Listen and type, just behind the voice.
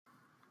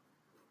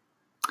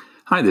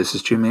Hi, this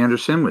is Jim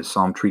Anderson with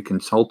Psalm Tree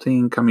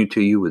Consulting, coming to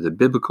you with a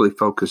biblically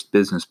focused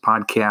business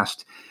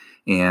podcast.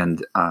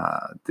 And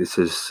this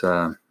is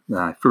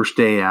my first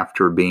day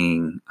after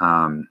being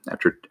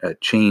after a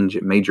change,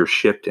 a major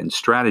shift in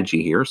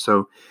strategy here.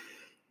 So,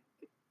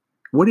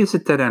 what is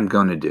it that I'm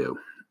going to do?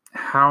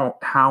 How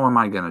am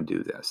I going to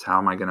do this? How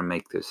am I going to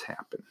make this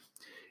happen?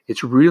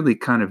 It's really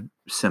kind of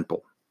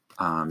simple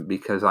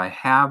because I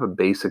have a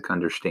basic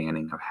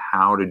understanding of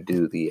how to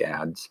do the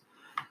ads.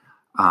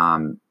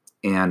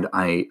 And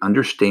I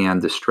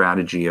understand the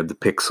strategy of the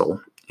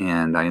pixel,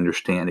 and I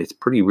understand it's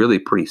really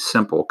pretty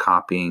simple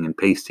copying and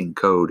pasting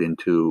code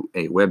into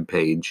a web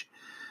page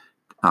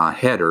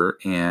header,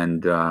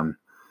 and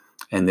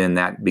then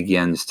that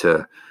begins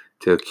to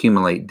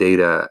accumulate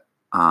data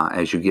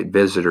as you get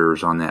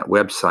visitors on that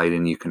website,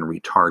 and you can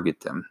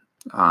retarget them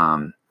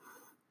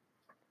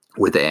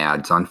with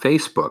ads on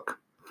Facebook.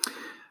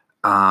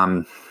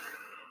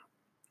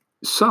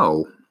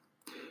 So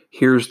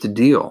here's the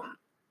deal.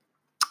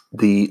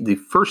 The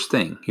first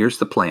thing, here's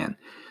the plan.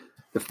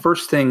 The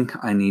first thing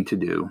I need to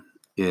do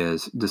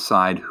is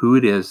decide who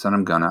it is that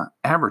I'm going to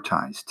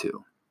advertise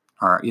to,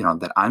 or,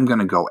 that I'm going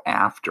to go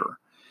after.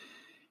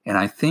 And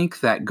I think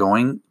that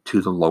going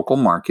to the local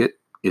market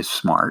is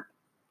smart.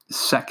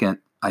 Second,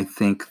 I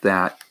think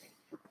that,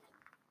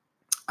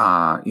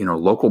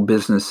 local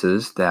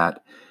businesses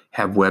that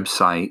have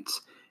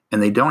websites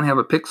and they don't have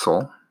a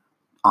pixel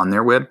on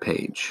their web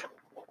page,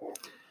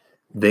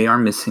 they are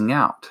missing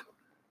out.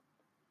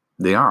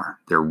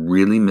 They're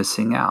really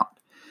missing out.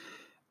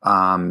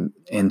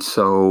 And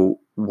so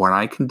what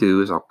I can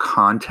do is I'll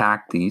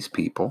contact these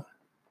people,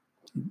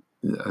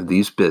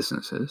 these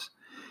businesses,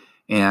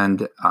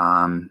 and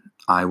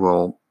I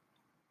will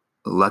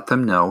let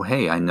them know,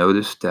 hey, I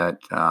noticed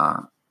that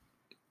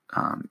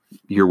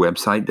your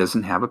website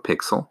doesn't have a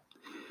pixel,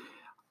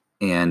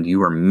 and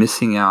you are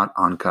missing out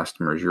on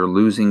customers. You're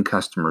losing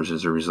customers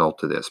as a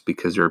result of this,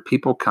 because there are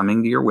people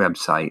coming to your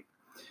website,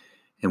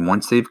 and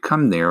once they've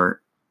come there,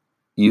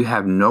 you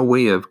have no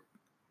way of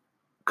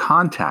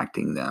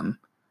contacting them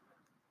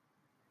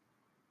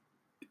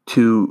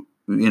to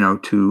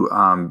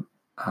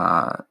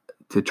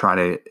try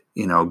to,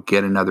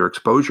 get another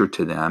exposure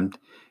to them,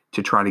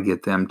 to try to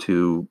get them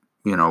to,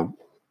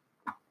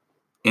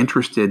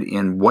 interested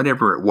in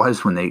whatever it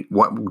was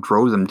what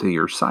drove them to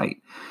your site.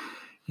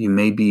 They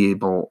may be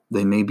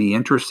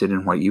interested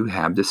in what you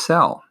have to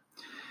sell.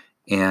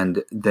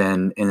 And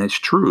it's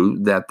true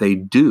that they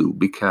do,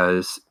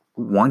 because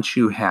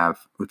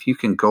if you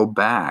can go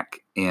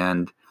back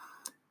and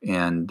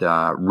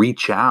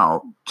reach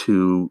out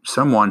to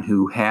someone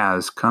who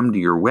has come to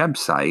your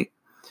website,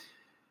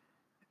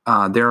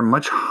 there are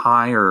much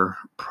higher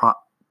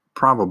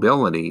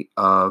probability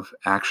of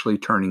actually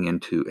turning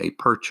into a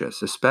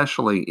purchase,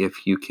 especially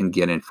if you can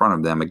get in front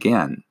of them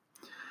again,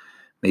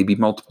 maybe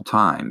multiple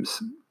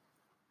times.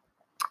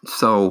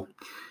 So,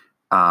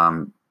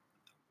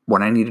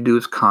 what I need to do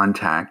is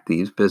contact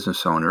these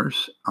business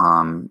owners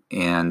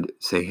and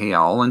say, hey,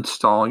 I'll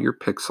install your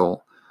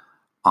pixel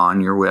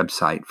on your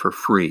website for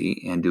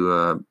free, and do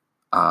a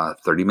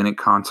 30-minute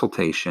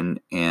consultation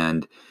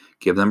and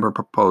give them a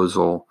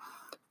proposal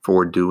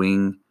for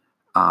doing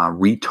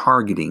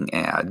retargeting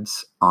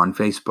ads on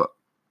Facebook.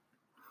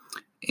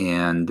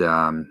 And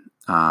then,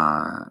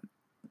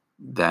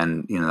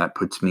 that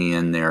puts me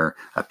in their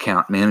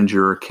account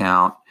manager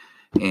account,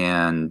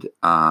 and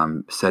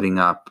setting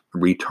up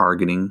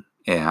retargeting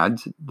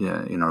ads,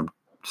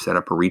 set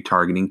up a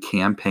retargeting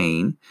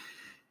campaign,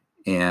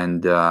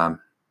 and then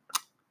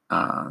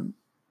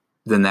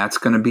that's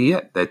going to be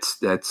it. That's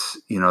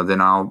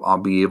then I'll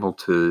be able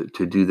to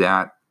do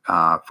that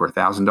for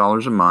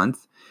 $1,000 a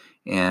month,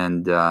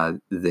 and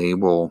they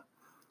will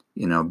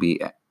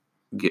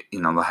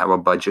they'll have a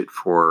budget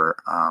for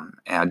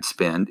ad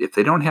spend. If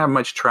they don't have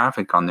much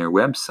traffic on their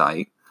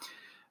website,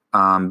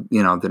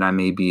 then I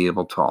may be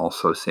able to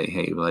also say,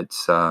 hey,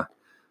 let's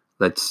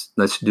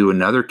do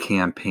another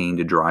campaign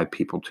to drive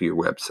people to your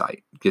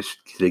website. Just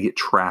to get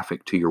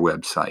traffic to your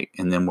website,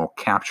 and then we'll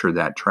capture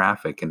that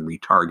traffic and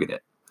retarget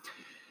it.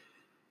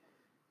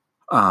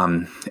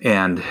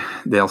 And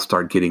they'll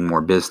start getting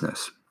more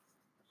business.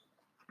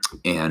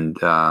 And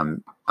I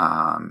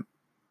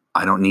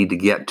don't need to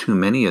get too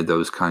many of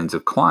those kinds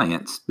of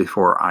clients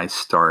before I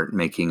start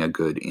making a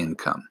good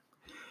income.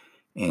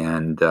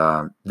 And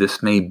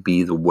this may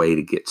be the way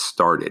to get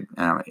started.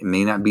 It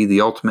may not be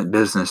the ultimate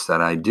business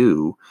that I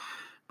do,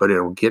 but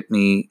it'll get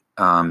me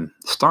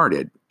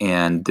started.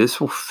 And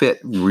this will fit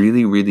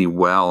really, really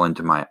well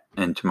into my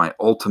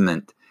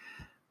ultimate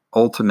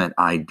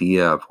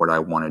idea of what I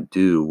want to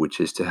do, which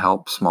is to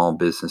help small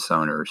business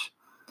owners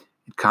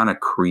kind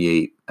of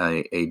create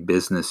a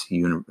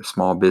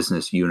small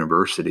business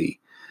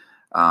university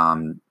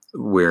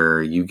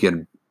where you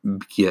get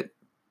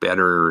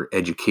better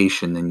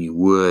education than you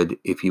would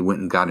if you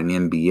went and got an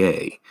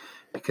MBA,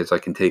 because I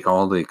can take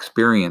all the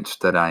experience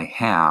that I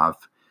have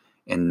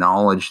and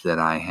knowledge that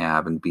I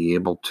have and be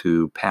able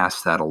to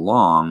pass that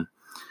along.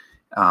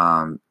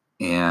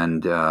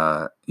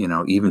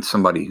 Even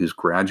somebody who's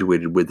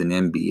graduated with an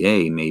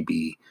MBA may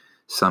be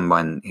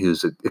someone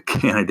who's a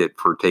candidate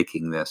for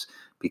taking this,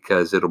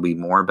 because it'll be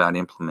more about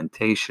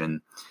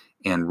implementation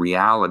and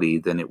reality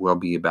than it will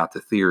be about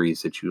the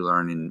theories that you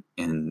learn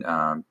in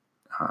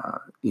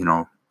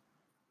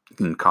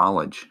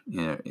college,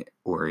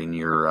 or in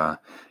your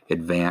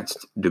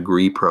advanced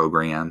degree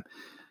program,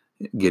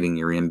 getting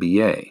your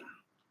MBA.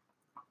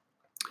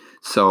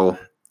 So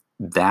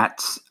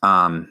that's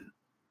my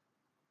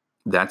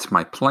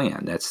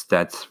plan. That's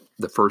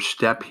the first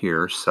step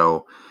here.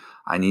 So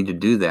I need to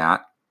do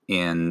that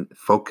and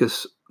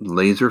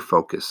laser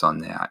focus on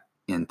that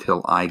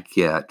until I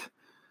get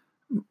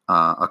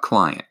a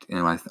client.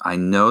 And I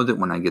know that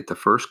when I get the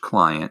first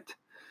client,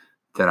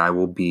 that I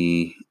will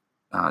be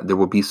there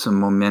will be some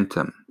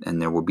momentum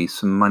and there will be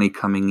some money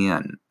coming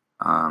in,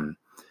 at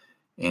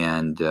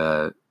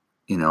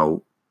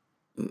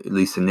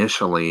least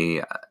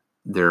initially,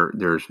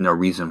 there's no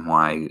reason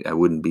why I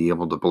wouldn't be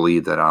able to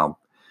believe that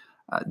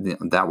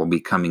that will be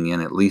coming in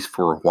at least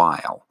for a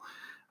while.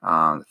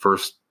 The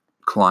first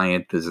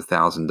client is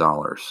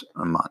 $1,000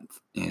 a month,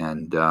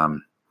 and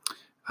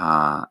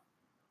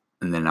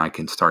then I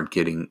can start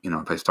getting,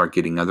 if I start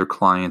getting other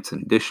clients in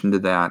addition to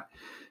that,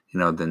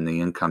 then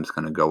the income's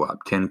going to go up.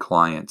 10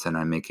 clients and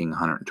I'm making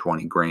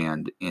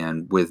 $120,000,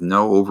 and with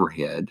no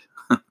overhead,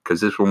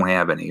 because this won't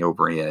have any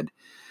overhead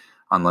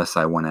unless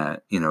I want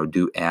to,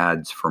 do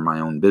ads for my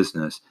own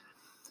business.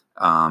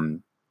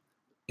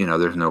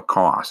 There's no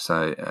cost.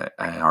 I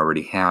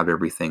already have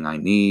everything I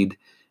need,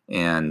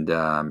 and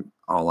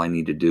all I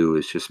need to do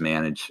is just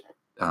manage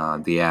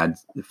the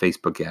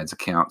Facebook ads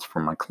accounts for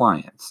my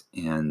clients,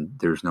 and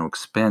there's no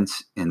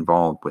expense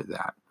involved with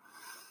that.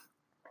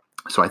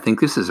 So I think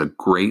this is a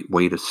great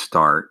way to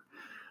start,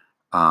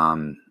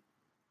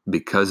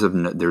 because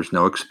there's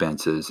no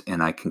expenses,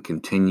 and I can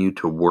continue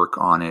to work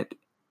on it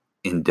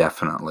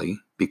indefinitely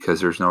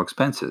because there's no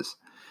expenses.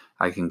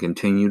 I can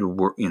continue to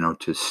work,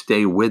 to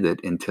stay with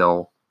it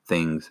until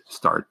things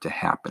start to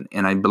happen.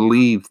 And I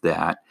believe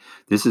that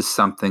this is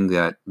something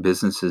that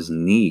businesses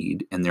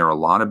need, and there are a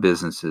lot of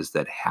businesses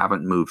that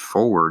haven't moved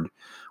forward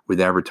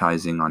with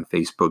advertising on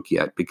Facebook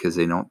yet because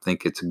they don't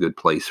think it's a good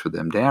place for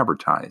them to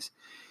advertise.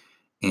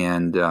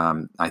 And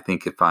I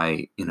think if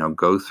I,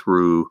 go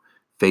through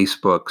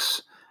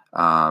Facebook's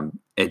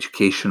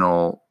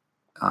educational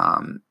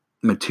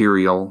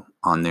material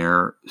on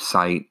their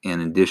site,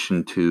 in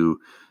addition to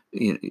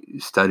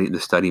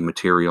study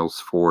materials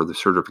for the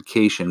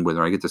certification,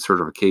 whether I get the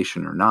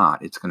certification or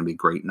not, it's going to be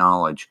great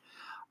knowledge.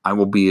 I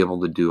will be able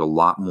to do a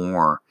lot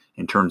more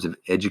in terms of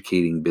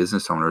educating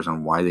business owners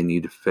on why they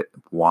need to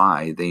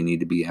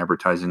be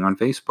advertising on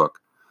Facebook,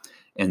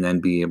 and then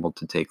be able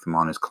to take them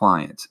on as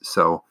clients.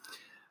 So,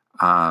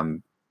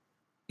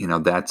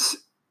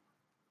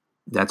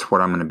 that's what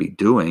I'm going to be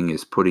doing,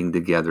 is putting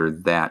together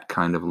that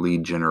kind of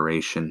lead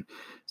generation,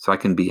 so I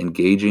can be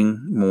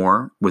engaging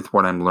more with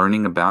what I'm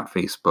learning about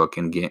Facebook,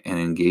 and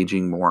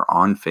engaging more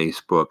on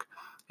Facebook,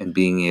 and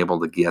being able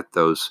to get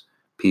those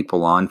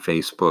people on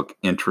Facebook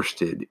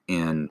interested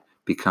in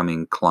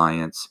becoming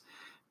clients,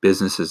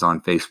 businesses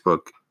on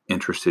Facebook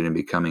interested in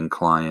becoming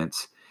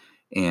clients,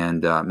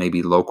 and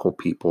maybe local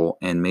people.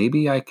 And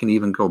maybe I can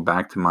even go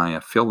back to my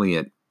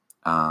affiliate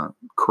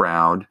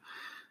crowd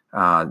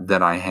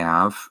that I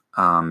have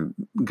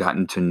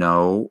gotten to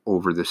know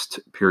over this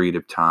period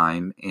of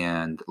time,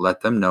 and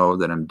let them know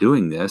that I'm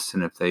doing this.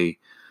 And if they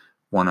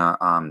want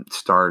to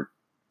start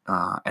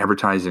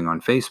advertising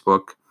on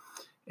Facebook,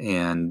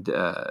 and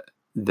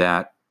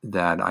that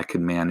I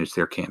could manage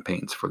their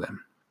campaigns for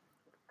them,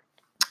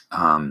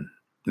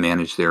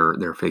 manage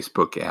their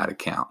Facebook ad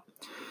account,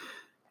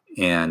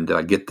 and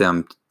get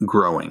them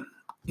growing.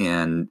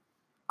 And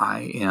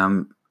I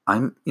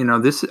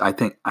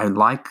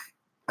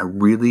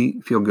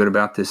really feel good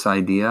about this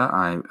idea.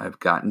 I've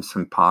gotten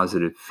some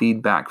positive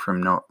feedback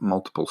from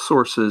multiple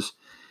sources.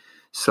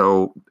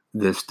 So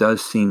this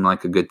does seem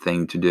like a good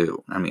thing to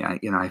do. I mean,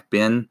 I've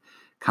been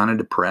kind of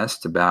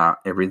depressed about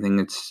everything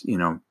that's,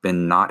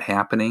 been not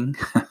happening.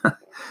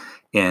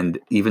 And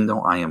even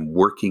though I am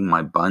working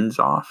my buns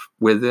off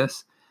with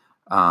this,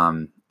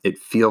 it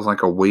feels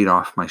like a weight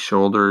off my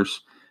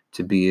shoulders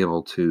to be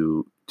able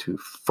to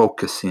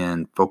focus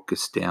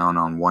down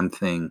on one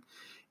thing.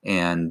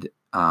 And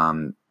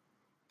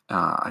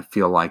I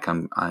feel like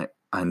I'm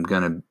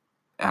going to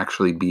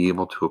actually be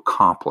able to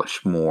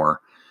accomplish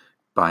more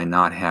by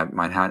not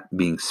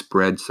being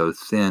spread so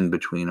thin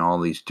between all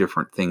these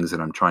different things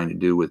that I'm trying to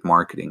do with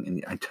marketing.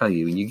 And I tell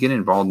you, when you get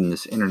involved in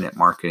this internet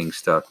marketing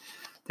stuff,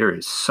 there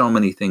is so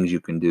many things you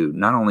can do.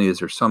 Not only is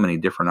there so many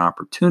different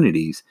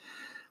opportunities,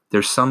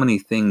 there's so many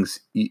things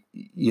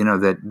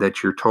that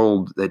you're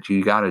told that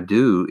you got to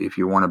do if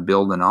you want to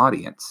build an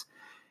audience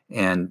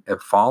and a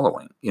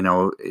following.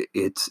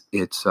 It's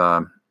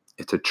a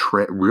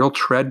real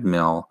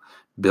treadmill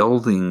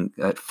building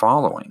that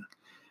following.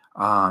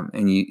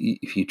 And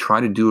if you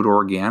try to do it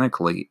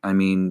organically, I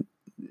mean,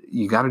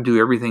 you got to do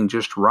everything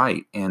just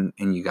right, and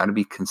you got to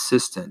be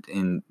consistent.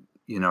 And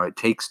it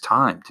takes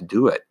time to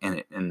do it,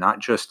 and not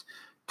just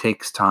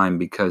takes time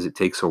because it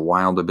takes a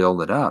while to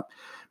build it up,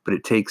 but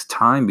it takes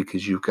time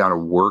because you've got to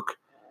work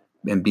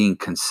being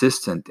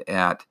consistent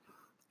at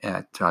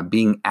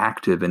being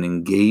active and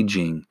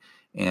engaging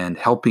and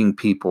helping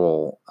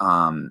people,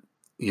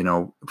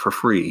 for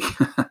free,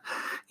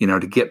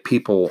 to get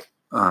people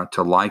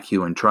to like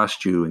you and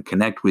trust you and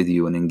connect with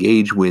you and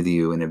engage with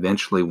you and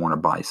eventually want to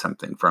buy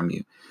something from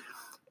you.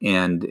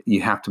 And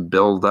you have to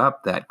build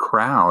up that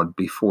crowd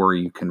before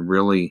you can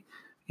really,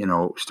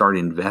 start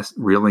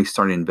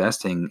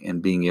investing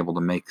and being able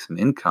to make some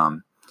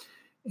income.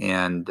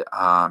 And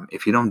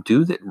if you don't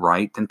do that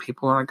right, then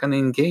people aren't going to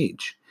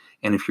engage.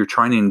 And if you're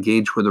trying to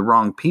engage with the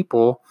wrong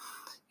people,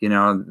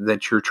 that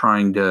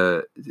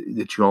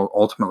you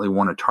ultimately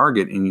want to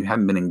target, and you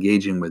haven't been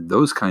engaging with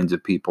those kinds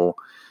of people,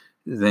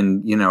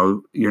 then,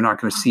 you're not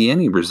going to see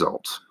any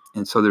results.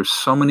 And so there's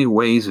so many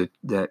ways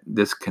that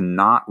this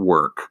cannot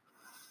work.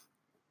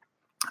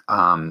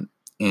 And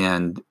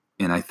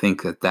I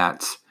think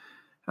that's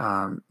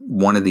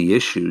one of the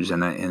issues.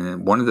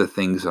 And one of the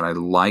things that I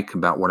like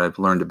about what I've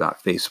learned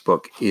about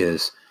Facebook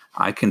is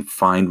I can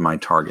find my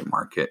target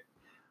market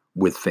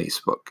with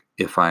Facebook.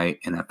 If I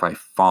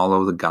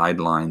follow the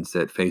guidelines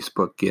that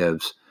Facebook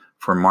gives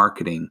for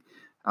marketing,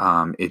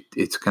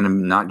 it's going to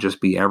not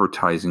just be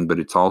advertising, but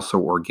it's also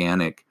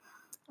organic.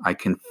 I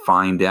can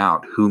find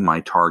out who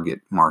my target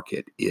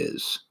market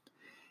is.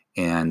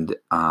 And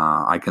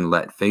I can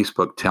let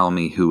Facebook tell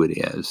me who it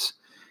is,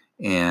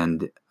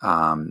 and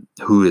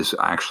who is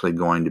actually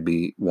going to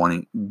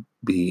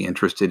be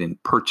interested in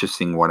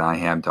purchasing what I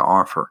have to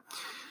offer.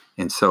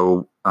 And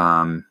so,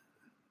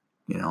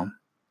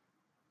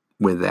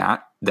 with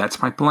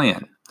that's my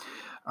plan.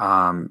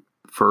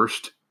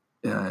 First,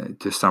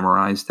 to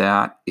summarize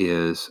that,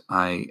 is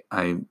I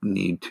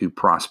need to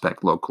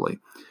prospect locally.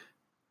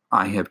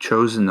 I have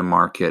chosen the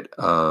market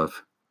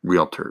of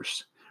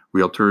realtors.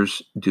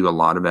 Realtors do a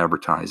lot of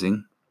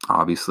advertising.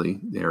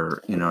 Obviously,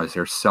 as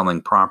they're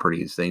selling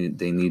properties, they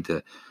need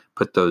to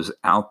put those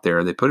out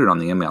there. They put it on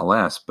the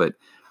MLS, but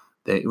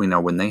they,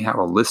 when they have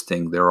a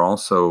listing, they're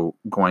also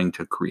going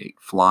to create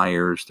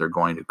flyers. They're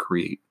going to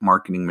create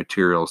marketing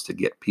materials to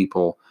get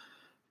people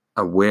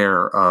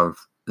aware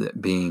of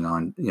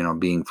being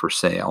being for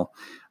sale.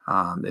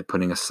 They're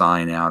putting a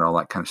sign out, all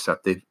that kind of stuff.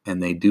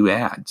 They do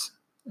ads,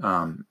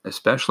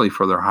 especially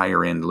for their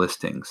higher end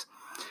listings.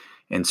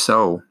 And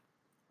so,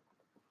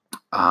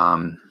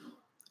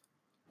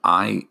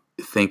 I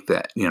think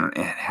that,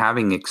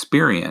 having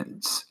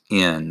experience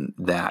in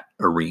that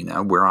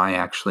arena where I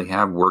actually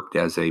have worked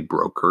as a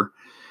broker,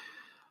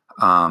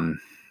 and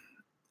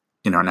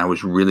I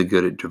was really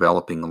good at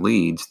developing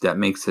leads, that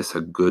makes this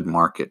a good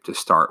market to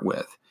start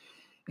with.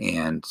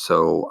 And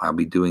so I'll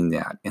be doing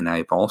that. And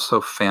I've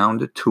also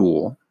found a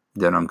tool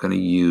that I'm going to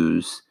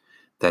use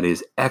that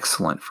is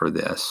excellent for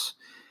this,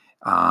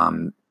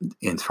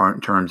 in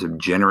terms of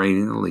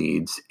generating the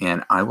leads.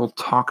 And I will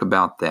talk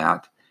about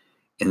that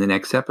in the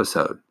next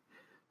episode.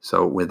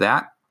 So with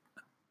that,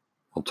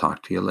 we'll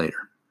talk to you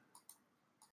later.